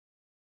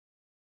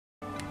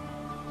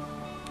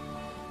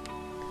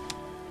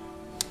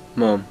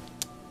Mom,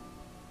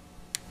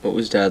 what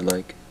was Dad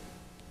like?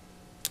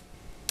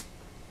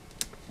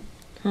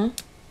 Huh?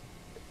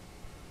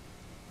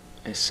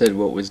 I said,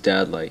 what was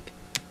Dad like?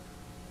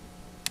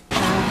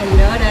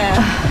 Hello there.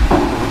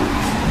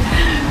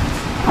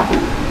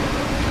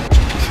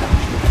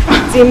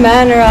 The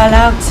men are all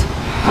out.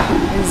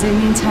 In the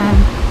meantime,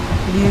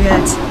 you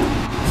get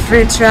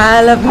free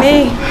trial of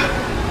me.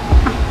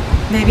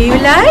 Maybe you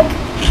like?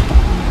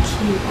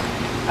 Keep.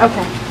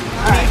 Okay.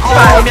 Alright.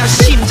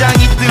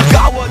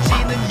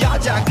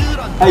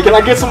 Hey, can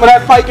I get some of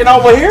that fighting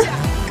over here?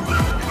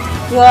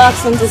 Your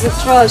accent is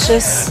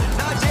atrocious.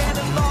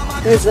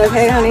 It's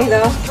okay, honey,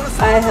 though.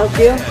 I help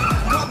you.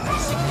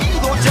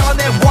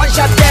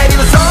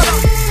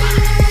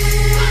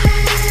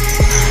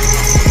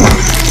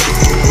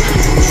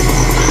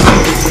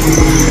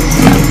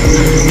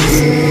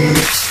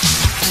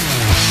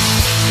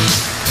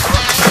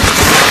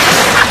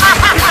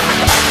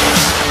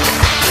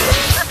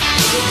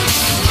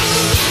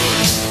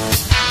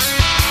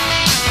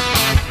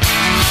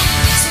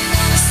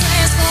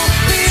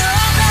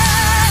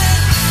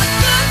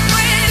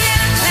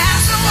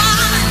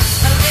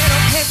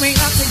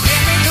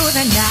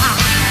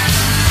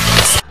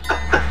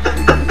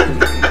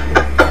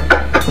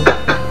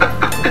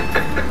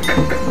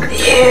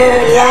 You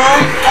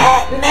laugh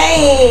at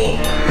me.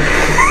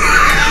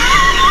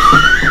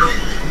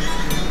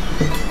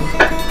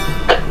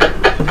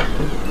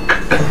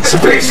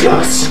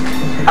 Spaceless.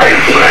 I'm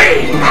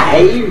playing.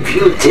 Hey,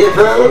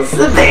 beautiful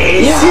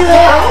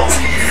spaceless.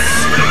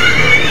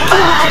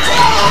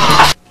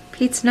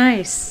 Pete's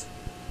nice.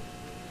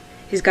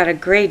 He's got a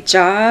great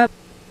job,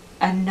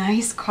 a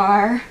nice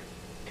car.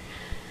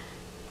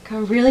 I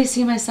can really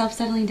see myself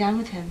settling down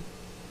with him.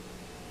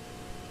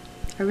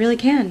 I really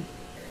can.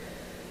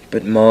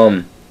 But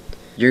Mom,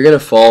 you're gonna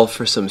fall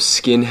for some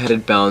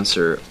skin-headed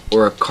bouncer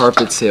or a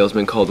carpet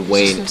salesman called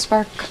Wayne. No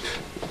spark.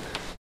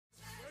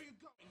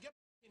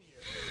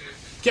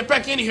 Get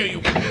back in here, you.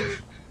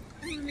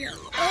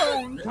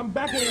 Come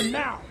back in here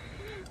now.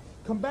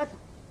 Come back.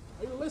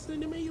 Are you listening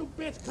to me, you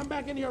bitch? Come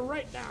back in here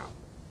right now.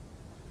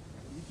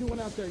 What are you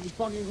doing out there, you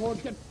fucking whore?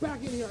 Get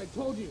back in here, I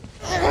told you.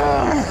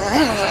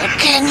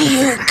 Can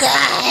you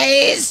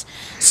guys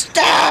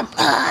stop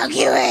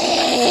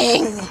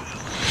arguing?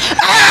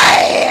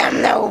 I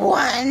am the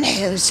one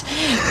who's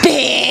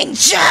being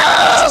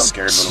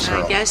choked.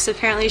 I guess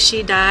apparently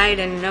she died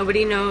and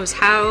nobody knows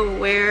how,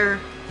 where,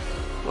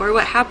 or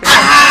what happened.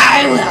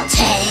 I will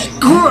take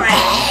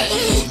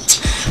great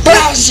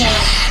pleasure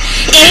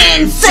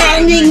in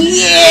sending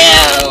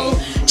you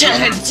to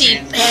the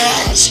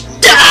deepest,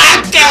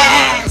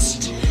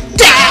 darkest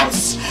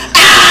depths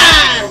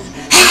of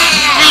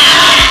hell.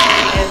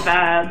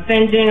 I've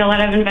been doing a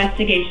lot of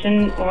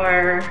investigation,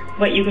 or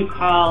what you could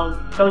call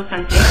ghost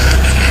hunting.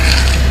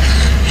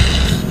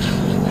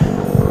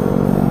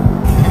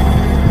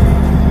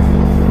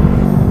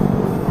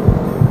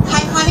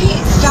 Hi, honey,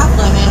 it's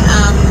Jocelyn, and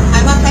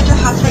I'm outside your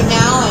house right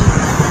now,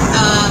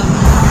 and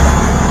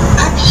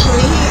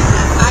actually,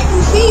 I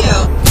can see you.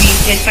 We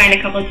did find a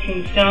couple of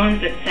tombstones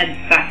that said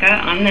Becca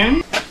on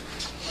them.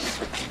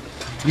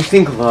 You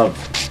think love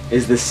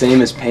is the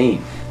same as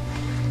pain?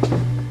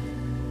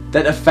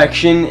 That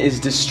affection is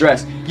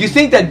distress. You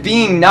think that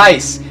being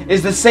nice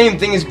is the same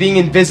thing as being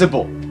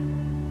invisible.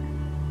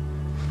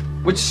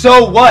 Which,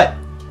 so what?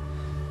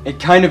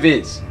 It kind of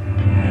is.